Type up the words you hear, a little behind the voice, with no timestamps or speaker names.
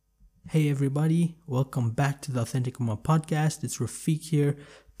Hey everybody, welcome back to the Authentic Umrah podcast. It's Rafiq here.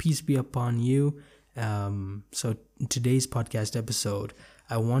 Peace be upon you. So in today's podcast episode,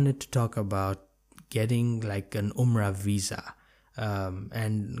 I wanted to talk about getting like an Umrah visa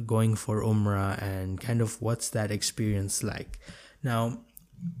and going for Umrah and kind of what's that experience like. Now,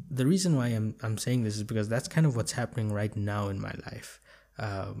 the reason why I'm saying this is because that's kind of what's happening right now in my life.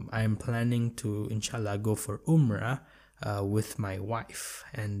 I am planning to, inshallah, go for Umrah with my wife,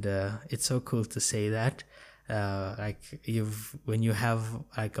 and it's so cool to say that. When you have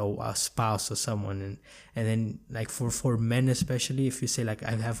like a spouse or someone, and then like for men especially, if you say like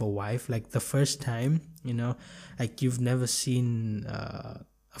I have a wife, like the first time, like you've never seen a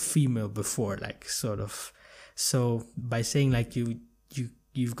female before, like sort of. So by saying like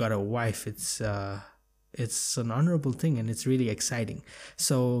you've got a wife, it's an honorable thing and it's really exciting.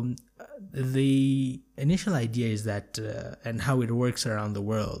 So the initial idea is that and how it works around the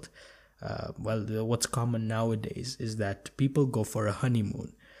world, what's common nowadays is that people go for a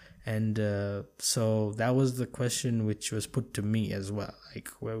honeymoon. And so that was the question which was put to me as well, like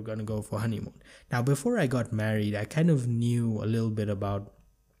where we're going to go for honeymoon. Now, before I got married, I kind of knew a little bit about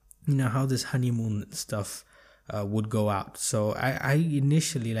how this honeymoon stuff would go out. So I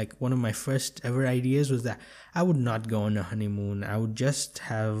initially, like, one of my first ever ideas was that I would not go on a honeymoon. I would just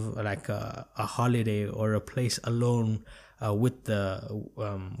have like a holiday or a place alone with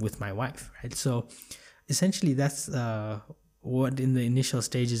my wife, right? So essentially that's what in the initial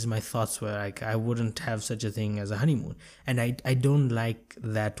stages my thoughts were. Like, I wouldn't have such a thing as a honeymoon, and I don't like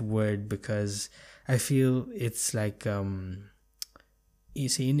that word because I feel it's like you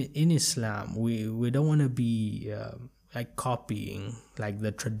see, in Islam, we don't want to be like copying like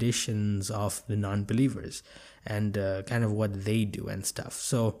the traditions of the non-believers and kind of what they do and stuff.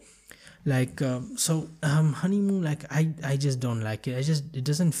 So like honeymoon, like I just don't like it. It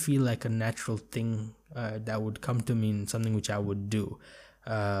doesn't feel like a natural thing that would come to me in something which I would do,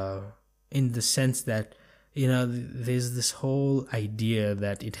 in the sense that there's this whole idea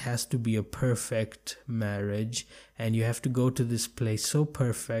that it has to be a perfect marriage and you have to go to this place so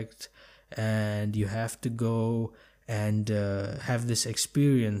perfect and you have to go and have this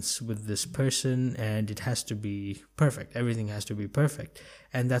experience with this person and it has to be perfect. Everything has to be perfect.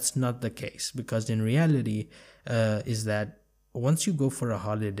 And that's not the case, because in reality is that once you go for a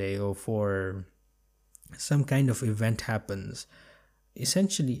holiday or for some kind of event happens,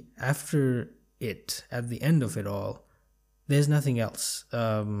 essentially after at the end of it all, there's nothing else,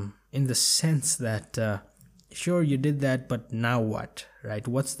 in the sense that sure, you did that, but now what, right?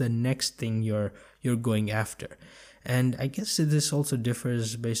 What's the next thing you're going after? And I guess this also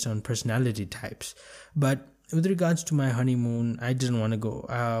differs based on personality types. But with regards to my honeymoon, I didn't want to go.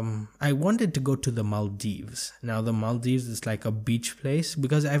 I wanted to go to the Maldives. Now, the Maldives is like a beach place,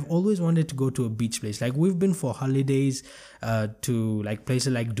 because I've always wanted to go to a beach place. Like, we've been for holidays to like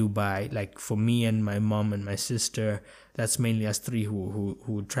places like Dubai. Like, for me and my mom and my sister, that's mainly us three who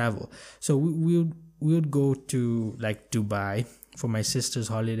would travel. So we would go to like Dubai for my sister's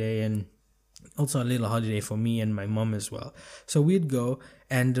holiday, and also a little holiday for me and my mom as well. So we'd go,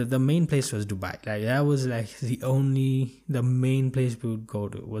 and the main place was Dubai. Like, that was like the main place we would go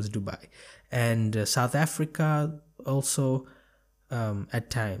to was Dubai. And South Africa also at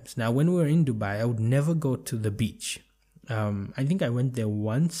times. Now, when we were in Dubai, I would never go to the beach. I think I went there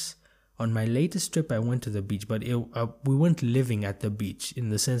once. On my latest trip, I went to the beach, but we weren't living at the beach, in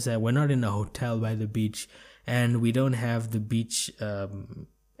the sense that we're not in a hotel by the beach, and we don't have the beach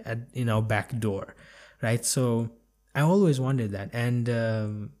in our back door, right? So I always wanted that, and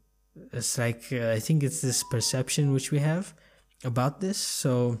it's like I think it's this perception which we have about this.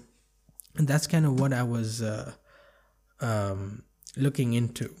 So that's kind of what I was looking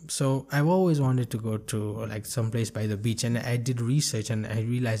into. So I've always wanted to go to like some place by the beach, and I did research and I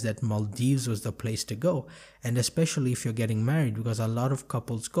realized that Maldives was the place to go, and especially if you're getting married, because a lot of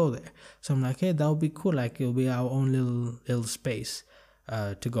couples go there. So I'm like, hey, that would be cool. Like, it'll be our own little space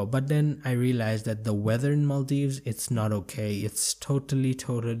to go. But then I realized that the weather in Maldives, it's not okay. It's totally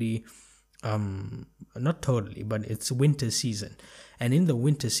not totally, but it's winter season, and in the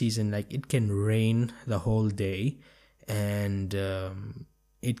winter season, like, it can rain the whole day, and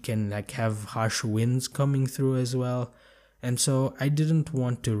it can like have harsh winds coming through as well. And so I didn't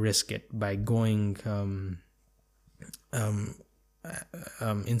want to risk it by going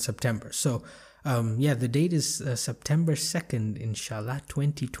in September. So the date is September 2nd, inshallah,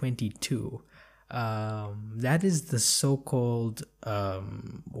 2022. That is the so-called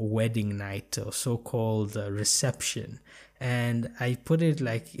wedding night, or so-called reception. And I put it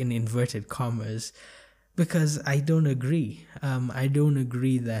like in inverted commas, Because I don't agree. I don't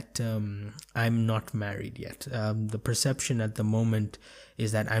agree that I'm not married yet. The perception at the moment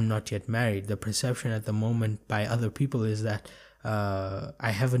is that I'm not yet married. The perception at the moment by other people is that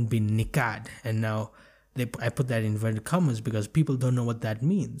I haven't been nikahd. And now I put that in inverted commas because people don't know what that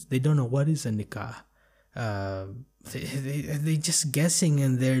means. They don't know what is a nikah. They're just guessing,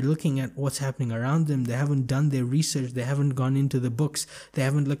 and they're looking at what's happening around them. They haven't done their research. They haven't gone into the books. They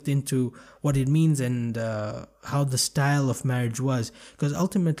haven't looked into what it means and how the style of marriage was. Because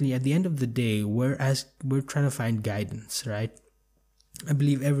ultimately, at the end of the day, we're trying to find guidance, right? I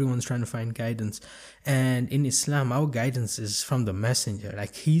believe everyone's trying to find guidance. And in Islam, our guidance is from the messenger.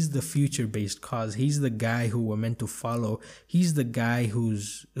 Like, he's the future-based cause. He's the guy who we're meant to follow. He's the guy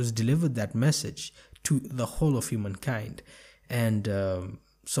who's delivered that message to the whole of humankind. And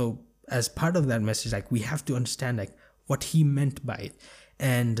so as part of that message, like, we have to understand like what he meant by it.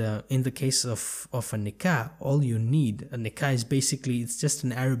 And in the case of a nikah, all you need, a nikah is basically, it's just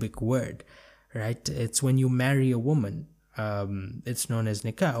an Arabic word, right? It's when you marry a woman. It's known as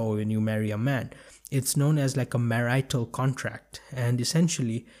nikah. Or when you marry a man, it's known as like a marital contract. And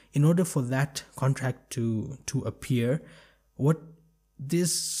essentially, in order for that contract to appear,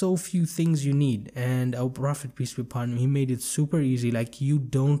 there's so few things you need. And our Prophet, peace be upon him, he made it super easy. Like, you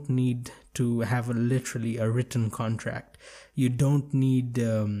don't need to have literally a written contract. You don't need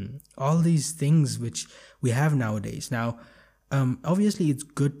all these things which we have nowadays. Now, obviously, it's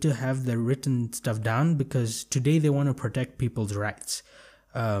good to have the written stuff down because today they want to protect people's rights.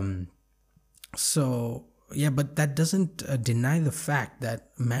 So, yeah, but that doesn't deny the fact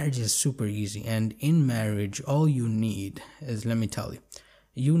that marriage is super easy. And in marriage, all you need is, let me tell you,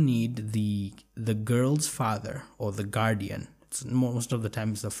 you need the girl's father or the guardian. Most of the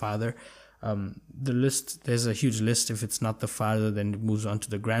time it's the father. The list, there's a huge list. If it's not the father, then it moves on to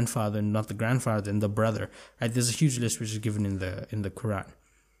the grandfather, and not the grandfather, then the brother, right? There's a huge list which is given in the Quran.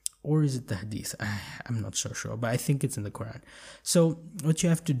 Or is it the hadith? I'm not so sure, but I think it's in the Quran. So what you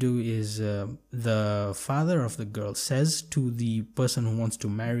have to do is the father of the girl says to the person who wants to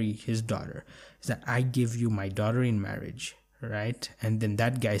marry his daughter, is that I give you my daughter in marriage, right? And then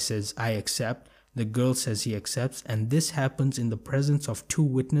that guy says, I accept. The girl says he accepts. And this happens in the presence of two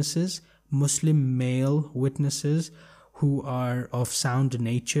witnesses, Muslim male witnesses who are of sound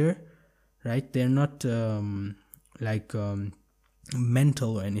nature, right? They're not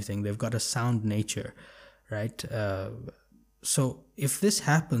mental or anything. They've got a sound nature, right? So if this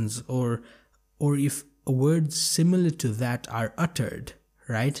happens, or if words similar to that are uttered,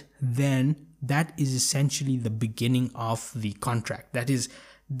 right, then that is essentially the beginning of the contract. That is,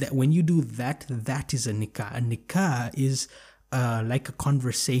 that when you do that, that is a nikah. A nikah is like a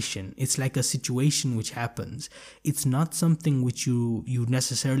conversation. It's like a situation which happens. It's not something which you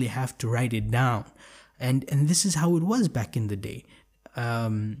necessarily have to write it down. And this is how it was back in the day.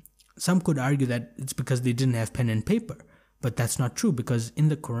 Some could argue that it's because they didn't have pen and paper, but that's not true, because in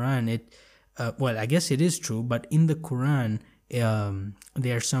the Quran, well, I guess it is true, but in the Quran,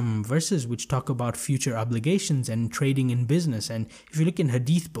 there are some verses which talk about future obligations and trading in business. And if you look in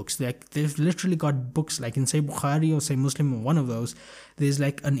hadith books, they've literally got books like in Sahih Bukhari or Sahih Muslim, one of those, there's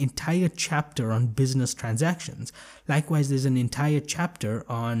like an entire chapter on business transactions. Likewise, there's an entire chapter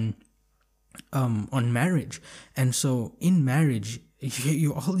on marriage. And so in marriage,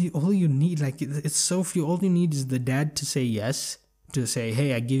 all you need, like, it's so few. All you need is the dad to say yes, to say,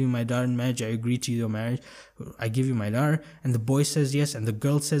 hey, I give you my daughter in marriage, I agree to your marriage, I give you my daughter, and the boy says yes, and the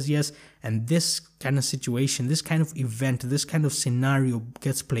girl says yes, and this kind of situation, this kind of event, this kind of scenario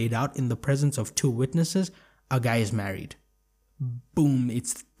gets played out in the presence of two witnesses, a guy is married. Boom,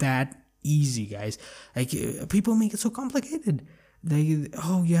 it's that easy, guys. Like, people make it so complicated. Like,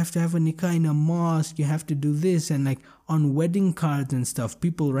 oh, you have to have a nikah in a mosque, you have to do this, and like on wedding cards and stuff,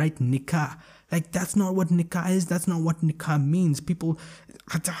 people write nikah. Like, that's not what nikah is, that's not what nikah means. People,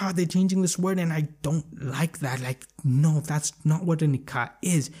 they're changing this word, and I don't like that. Like, no, that's not what a nikah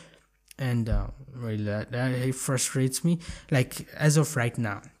is. And really, that frustrates me. Like, as of right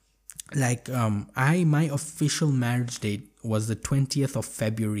now, like, my official marriage date was the 20th of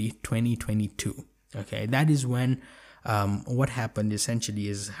February 2022. Okay, that is when what happened essentially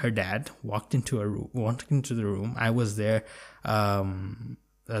is her dad walked into the room. I was there.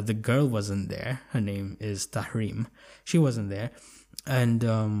 The girl wasn't there. Her name is Tahrim. She wasn't there.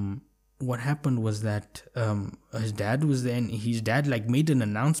 And what happened was that his dad was there, and his dad like made an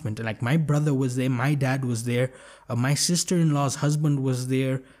announcement. Like, my brother was there, my dad was there, my sister-in-law's husband was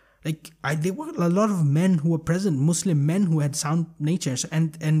there, Like there were a lot of men who were present, Muslim men who had sound natures,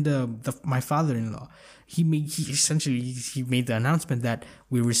 and my father-in-law, he made the announcement that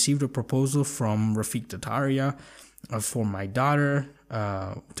we received a proposal from Rafiq Tataria for my daughter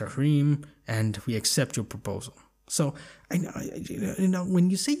Tahrim, and we accept your proposal. So when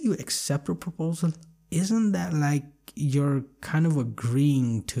you say you accept a proposal, isn't that like you're kind of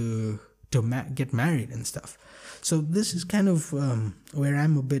agreeing to get married and stuff? So this is kind of where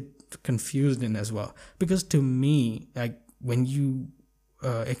I'm a bit confused in as well, because to me, like when you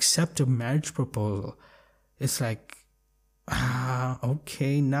accept a marriage proposal, it's like,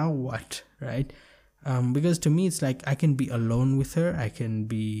 okay, now what, right? Because to me, it's like I can be alone with her, I can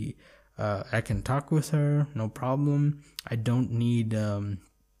talk with her, no problem. I don't need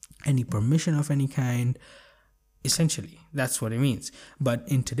any permission of any kind. Essentially, that's what it means. But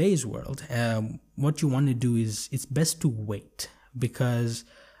in today's world, what you want to do is, it's best to wait, because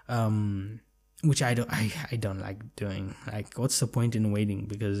which I don't like doing. Like, what's the point in waiting?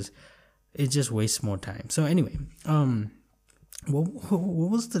 Because it just wastes more time. So anyway, what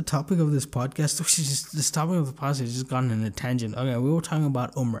was the topic of this podcast? This topic of the podcast has just gone in a tangent. Okay, we were talking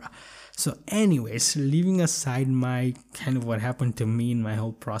about Umrah. So anyways, leaving aside my kind of what happened to me in my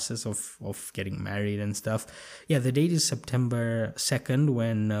whole process of getting married and stuff. Yeah, the date is September 2nd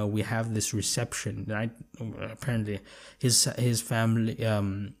when we have this reception, right? Apparently his family,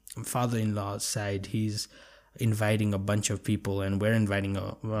 father-in-law's side, he's inviting a bunch of people, and we're inviting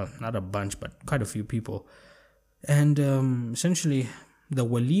not a bunch, but quite a few people. And essentially the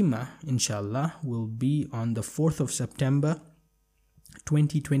walima, inshallah, will be on the 4th of September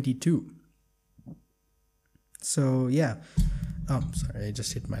 2022. So yeah, sorry, I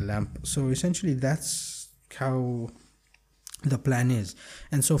just hit my lamp. So essentially that's how the plan is.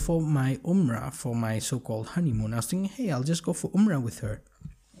 And so for my Umrah, for my so-called honeymoon, I was thinking, hey, I'll just go for Umrah with her,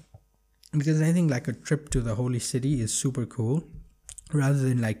 because I think like a trip to the holy city is super cool, rather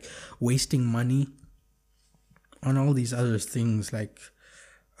than like wasting money on all these other things like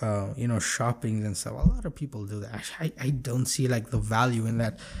shopping and stuff. A lot of people do that. I don't see like the value in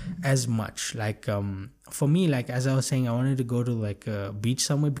that as much. Like for me, like as I was saying, I wanted to go to like a beach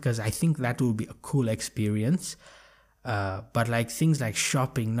somewhere, because I think that would be a cool experience. But like things like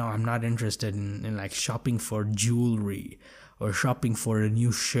shopping, no, I'm not interested in like shopping for jewelry or shopping for a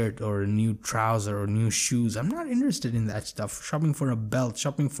new shirt or a new trouser or new shoes. I'm not interested in that stuff. Shopping for a belt,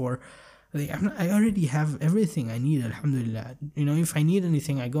 shopping for, I already have everything I need, alhamdulillah. If I need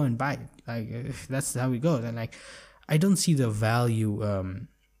anything, I go and buy it. Like, that's how it goes. And like, I don't see the value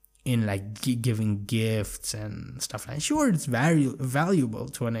in like giving gifts and stuff like that. Sure, it's valuable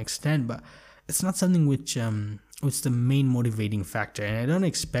to an extent, but it's not something which the main motivating factor, and I don't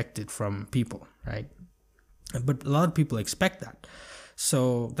expect it from people, right? But a lot of people expect that.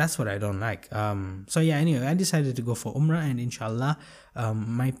 So that's what I don't like. So yeah, anyway, I decided to go for Umrah, and inshallah,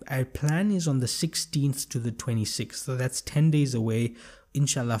 my plan is on the 16th to the 26th. So that's 10 days away.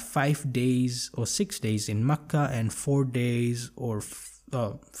 Inshallah, 5 days or 6 days in Makkah, and 4 days or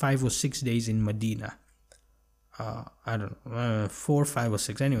 5 or 6 days in Medina. I don't know, 4, 5 or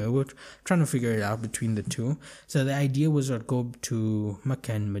 6. Anyway, we're trying to figure it out between the two. So the idea was I'd go to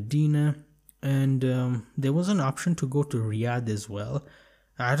Makkah and Medina. And there was an option to go to Riyadh as well.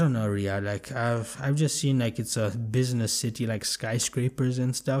 I don't know Riyadh. Like I've just seen like it's a business city, like skyscrapers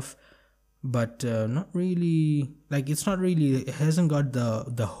and stuff, but not really. Like it's not really. It hasn't got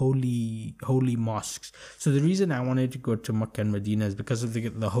the holy mosques. So the reason I wanted to go to Makkah and Medina is because of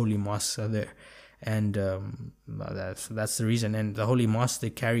the holy mosques are there, and that's the reason. And the holy mosques, they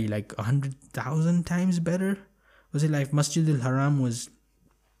carry like 100,000 times better. Was it like Masjid al-Haram was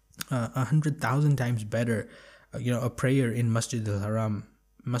 100,000 times better? A prayer in Masjid al-Haram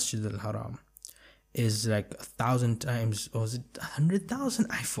is like 1,000 times, or was it 100,000?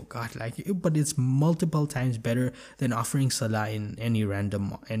 I forgot. But it's multiple times better than offering salah in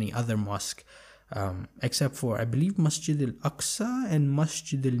any other mosque, except for I believe Masjid al-Aqsa and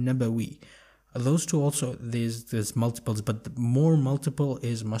Masjid al-Nabawi. Those two also, there's multiples, but the more multiple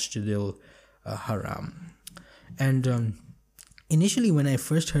is Masjid al-Haram. And initially, when I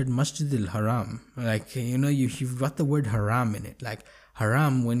first heard Masjid al-Haram, like, you've got the word haram in it. Like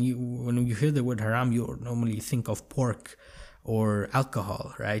haram, when you hear the word haram, you normally think of pork or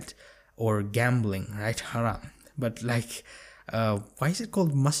alcohol, right? Or gambling, right? Haram. But like, why is it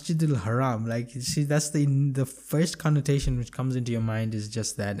called Masjid al-Haram? Like, you see, that's the first connotation which comes into your mind is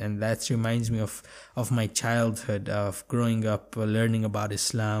just that. And that reminds me of my childhood, of growing up, learning about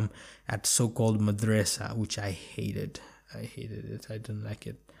Islam at so-called madrasa, which I hated. I hated it. I didn't like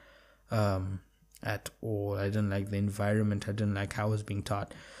it at all. I didn't like the environment. I didn't like how it was being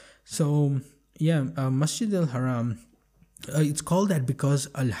taught. So yeah, Masjid al Haram. It's called that because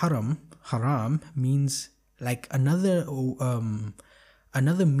al haram means like another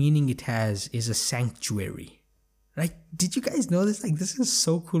meaning it has is a sanctuary. Right? Did you guys know this? Like, this is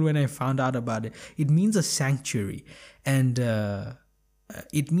so cool when I found out about it. It means a sanctuary, and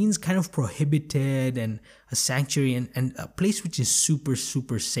it means kind of prohibited, and a sanctuary, and a place which is super,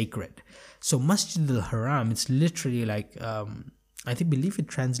 super sacred. So, Masjid al Haram, it's literally like, believe it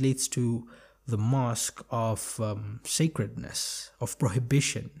translates to the mosque of sacredness, of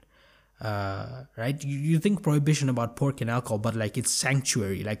prohibition. Right? You think prohibition about pork and alcohol, but like it's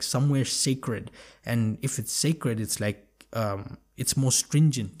sanctuary, like somewhere sacred. And if it's sacred, it's like it's more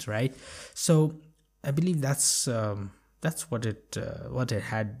stringent, right? So I believe that's what it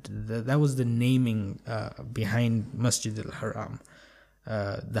had. That was the naming behind Masjid al Haram.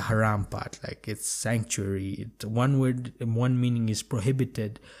 The haram part, like it's sanctuary. One word, one meaning is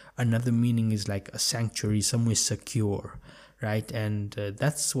prohibited, another meaning is like a sanctuary, somewhere secure, right? And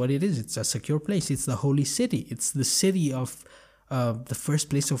that's what it is. It's a secure place. It's the holy city. It's the city of the first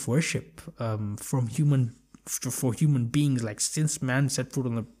place of worship for human beings, like since man set foot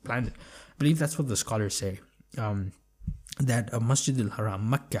on the planet. I believe that's what the scholars say. That Masjid al-Haram,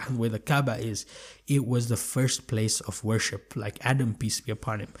 Mecca, where the Kaaba is, it was the first place of worship. Like Adam, peace be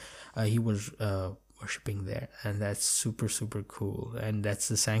upon him, he was worshipping there, and that's super, super cool. And that's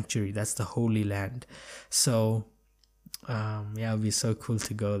the sanctuary, that's the holy land. So yeah, it'd be so cool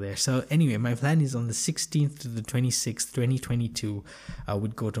to go there. So anyway, my plan is on the 16th to the 26th 2022 I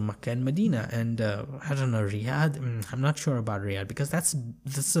would go to Makkah and Medina, and I don't know, Riyadh, I'm not sure about Riyadh, because that's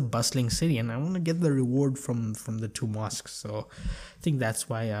a bustling city, and I want to get the reward from the two mosques. So I think that's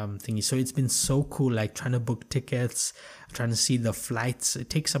why I'm thinking. So it's been so cool, like trying to book tickets, trying to see the flights.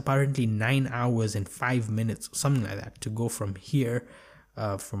 It takes apparently 9 hours and 5 minutes, something like that, to go from here,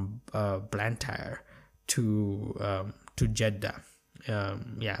 from Blantyre to Jeddah.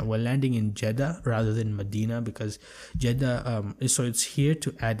 Yeah, we're landing in Jeddah rather than Medina, because Jeddah, so it's here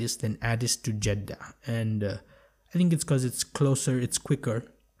to Addis, then Addis to Jeddah, and I think it's because it's closer, it's quicker.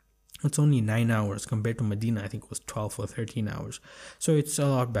 It's only 9 hours compared to Medina. I think it was 12 or 13 hours, so it's a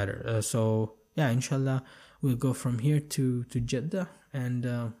lot better. So yeah, inshallah, we'll go from here to Jeddah,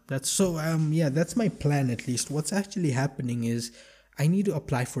 and that's so yeah, that's my plan at least. What's actually happening is I need to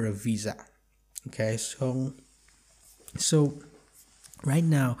apply for a visa. Okay, so right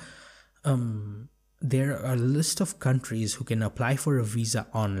now, there are a list of countries who can apply for a visa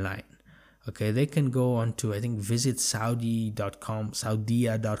online. Okay, they can go on to, I think, visit Saudia.com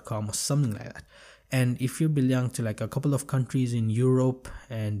or something like that. And if you belong to like a couple of countries in Europe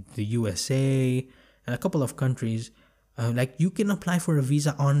and the USA and a couple of countries, like you can apply for a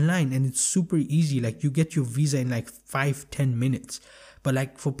visa online, and it's super easy. Like you get your visa in like 5-10 minutes. But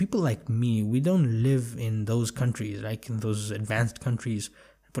like for people like me, we don't live in those countries, like in those advanced countries.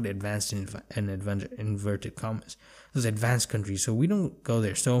 I put advanced in inverted commas. Those advanced countries. So we don't go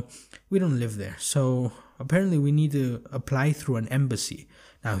there. So we don't live there. So apparently we need to apply through an embassy.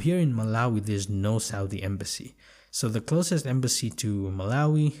 Now here in Malawi, there's no Saudi embassy. So the closest embassy to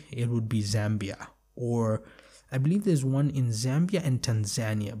Malawi, it would be Zambia. Or I believe there's one in Zambia and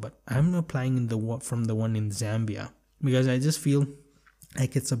Tanzania. But I'm applying from the one in Zambia, because I just feel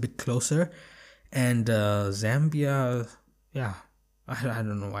like it's a bit closer. And Zambia, yeah, I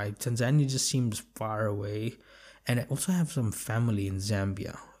don't know why. Tanzania just seems far away. And I also have some family in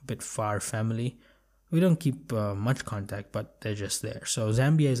Zambia, a bit far family. We don't keep much contact, but they're just there. So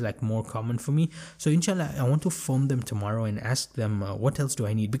Zambia is like more common for me. So inshallah, I want to phone them tomorrow and ask them what else do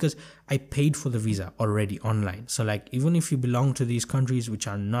I need, because I paid for the visa already online. So like, even if you belong to these countries which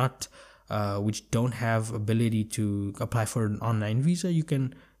are not which don't have ability to apply for an online visa, you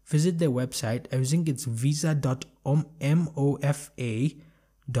can visit their website. I think it's visa.mofa.sa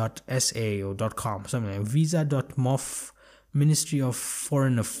or .com, something like visa.mof, Ministry of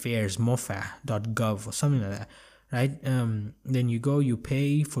Foreign Affairs, mofa.gov or something like that, right? Then you go, you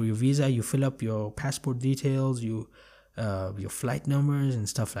pay for your visa, you fill up your passport details, your flight numbers and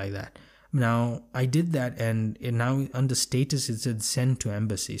stuff like that. Now I did that, and now under status it said send to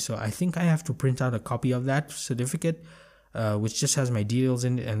embassy. So I think I have to print out a copy of that certificate, which just has my details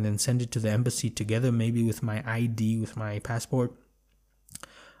in it, and then send it to the embassy together, maybe with my ID, with my passport.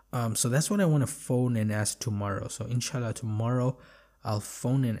 So that's what I want to phone and ask tomorrow. So inshallah, tomorrow I'll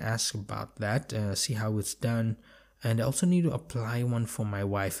phone and ask about that, see how it's done. And I also need to apply one for my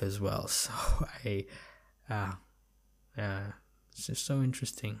wife as well. So it's just so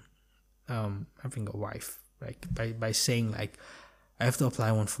interesting. Having a wife, like by saying like I have to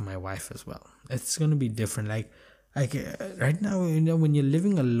apply one for my wife as well. It's gonna be different. Like Like right now, when you're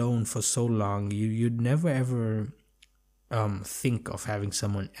living alone for so long, you'd never ever think of having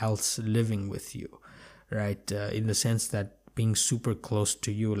someone else living with you, right? In the sense that being super close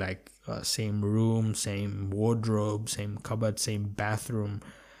to you, like same room, same wardrobe, same cupboard, same bathroom,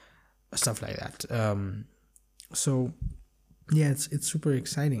 stuff like that. So yeah, it's super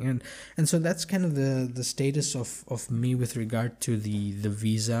exciting, and so that's kind of the status of me with regard to the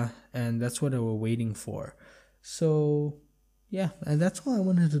visa, and that's what I were waiting for. So yeah, and that's all I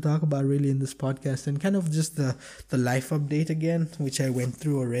wanted to talk about really in this podcast, and kind of just the life update again, which I went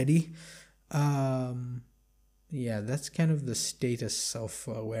through already. Yeah, that's kind of the status of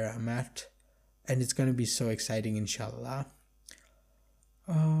where I'm at, and it's gonna be so exciting, inshallah.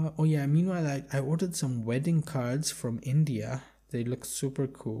 Oh yeah, meanwhile I ordered some wedding cards from India. They look super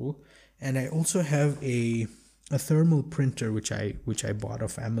cool. And I also have a thermal printer which I bought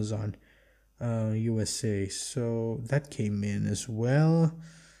off Amazon USA. So that came in as well.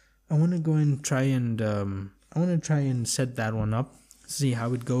 I want to go and try and set that one up, see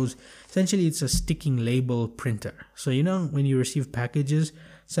how it goes. Essentially it's a sticking label printer. So when you receive packages,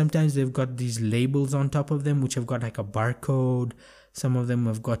 sometimes they've got these labels on top of them which have got like a barcode. Some of them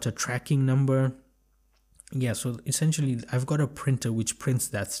have got a tracking number. Yeah, so essentially I've got a printer which prints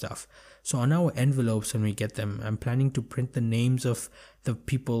that stuff. So on our envelopes when we get them, I'm planning to print the names of the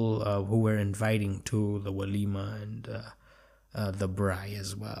people who we're inviting to the walima and the braai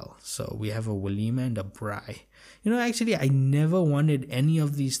as well. So we have a walima and a braai. Actually I never wanted any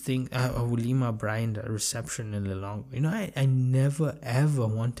of these things, a walima, braai and a reception in the long. I never ever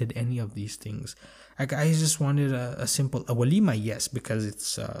wanted any of these things. Like I just wanted a simple walima, yes, because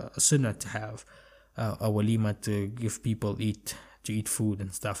it's a sunnah to have a walima to give people to eat food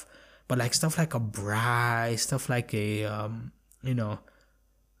and stuff. But like stuff like a braai, stuff like a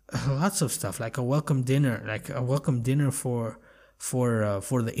lots of stuff like a welcome dinner, for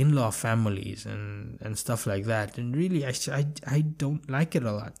the in-law families and stuff like that. And really, I don't like it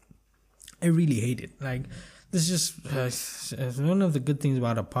a lot. I really hate it. Like this is just one of the good things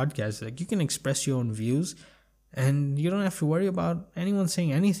about a podcast. Like you can express your own views, and you don't have to worry about anyone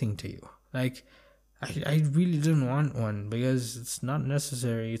saying anything to you. Like I really didn't want one because it's not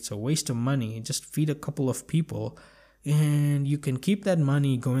necessary. It's a waste of money. Just feed a couple of people, and you can keep that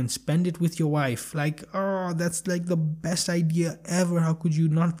money, go and spend it with your wife. Like, oh, that's like the best idea ever. How could you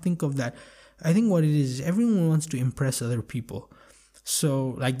not think of that? I think what it is, everyone wants to impress other people.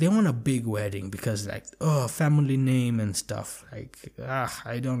 So like they want a big wedding because like, oh, family name and stuff. Like,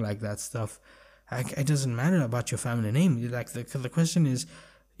 I don't like that stuff. Like, it doesn't matter about your family name. Like the question is,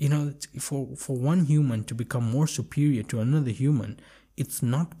 for one human to become more superior to another human, it's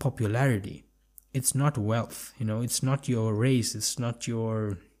not popularity. It's not wealth, it's not your race, it's not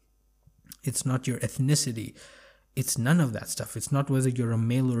your ethnicity. It's none of that stuff. It's not whether you're a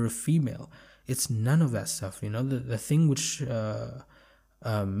male or a female. It's none of that stuff. The thing which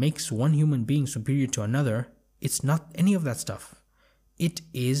makes one human being superior to another, it's not any of that stuff. It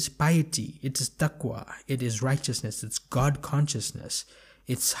is piety, it is taqwa, it is righteousness, it's God consciousness.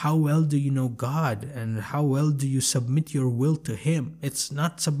 It's how well do you know God and how well do you submit your will to Him. It's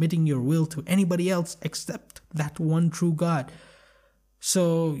not submitting your will to anybody else except that one true God.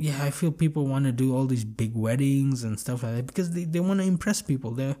 So yeah, I feel people want to do all these big weddings and stuff like that because they want to impress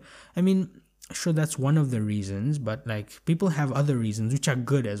people. Sure, that's one of the reasons, but like people have other reasons which are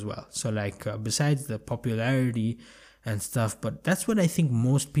good as well. So like besides the popularity and stuff, but that's what I think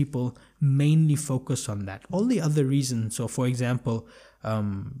most people mainly focus on, that. All the other reasons, so for example,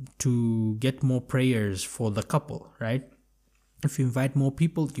 to get more prayers for the couple, right? If you invite more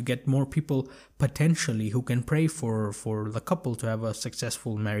people, you get more people potentially who can pray for the couple to have a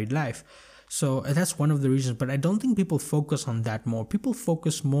successful married life. So that's one of the reasons, but I don't think people focus on that more. People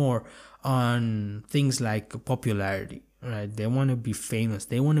focus more on things like popularity, right? They want to be famous.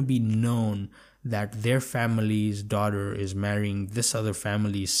 They want to be known that their family's daughter is marrying this other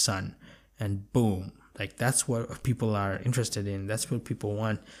family's son, and boom, like that's what people are interested in. That's what people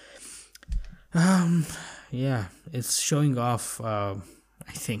want. Yeah, it's showing off. I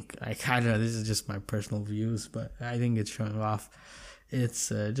think I kind of, this is just my personal views, but I think it's showing off. It's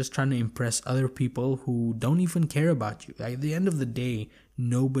just trying to impress other people who don't even care about you. Like, at the end of the day,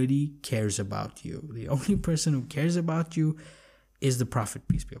 nobody cares about you. The only person who cares about you is the Prophet,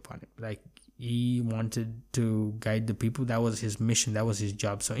 peace be upon him. Like, he wanted to guide the people. That was his mission. That was his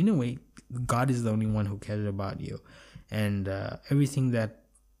job. So in a way, God is the only one who cares about you. And everything that,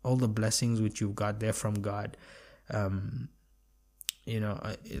 all the blessings which you've got there from God, seeing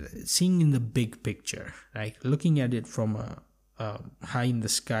in the big picture, like looking at it from a high in the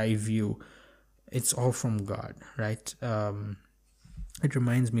sky view, it's all from God, right? It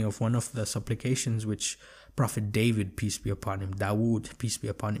reminds me of one of the supplications which Prophet David, peace be upon him, Dawood, peace be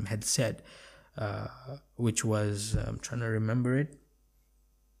upon him, had said, which was, I'm trying to remember it.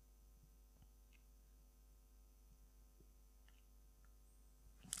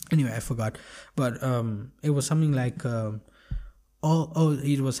 Anyway, I forgot, but it was something like, it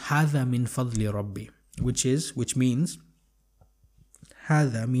was Hadha min fadli Rabbi, which means,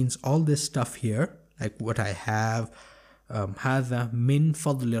 Hadha means all this stuff here, like what I have. Hadha min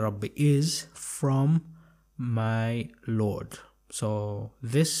fadli Rabbi is from my Lord. So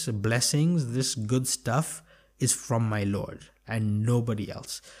this blessings, this good stuff is from my Lord and nobody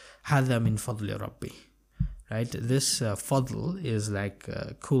else. Hadha min fadli Rabbi. Right? This fadl is like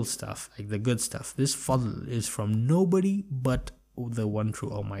cool stuff, like the good stuff. This fadl is from nobody but the one true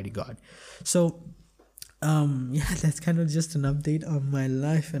Almighty God. So yeah, that's kind of just an update on my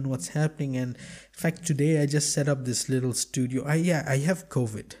life and what's happening. And in fact, today I just set up this little studio. I have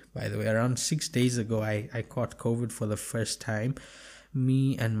COVID, by the way. Around 6 days ago, I caught COVID for the first time.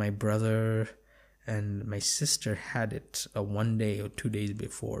 Me and my brother and my sister had it 1 day or 2 days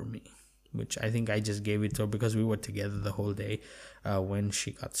before me, which I think I just gave it to her because we were together the whole day when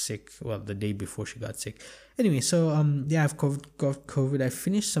she got sick. Well, the day before she got sick. Anyway, so yeah, I've got COVID. I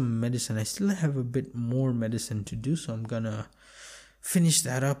finished some medicine. I still have a bit more medicine to do, so I'm gonna finish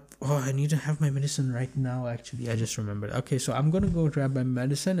that up. Oh, I need to have my medicine right now, actually. I just remembered. Okay, so I'm gonna go grab my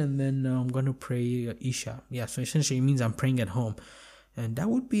medicine and then I'm gonna pray Isha. Yeah, so essentially it means I'm praying at home. And that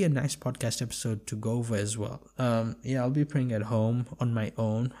would be a nice podcast episode to go over as well. Yeah, I'll be praying at home on my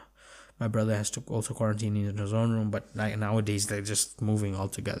own. My brother has to also quarantine in his own room, but like nowadays they're just moving all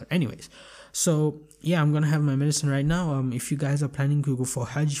together. Anyways, so yeah, I'm gonna have my medicine right now. If you guys are planning to go for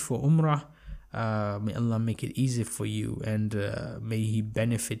Hajj, for Umrah, may Allah make it easy for you, and may He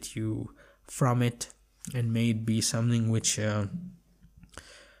benefit you from it, and may it be something which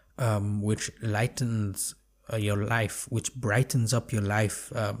lightens your life, which brightens up your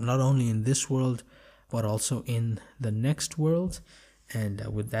life, not only in this world but also in the next world. And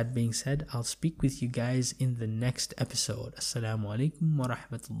with that being said, I'll speak with you guys in the next episode. Assalamu alaikum wa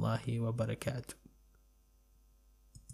rahmatullahi wa barakatuh.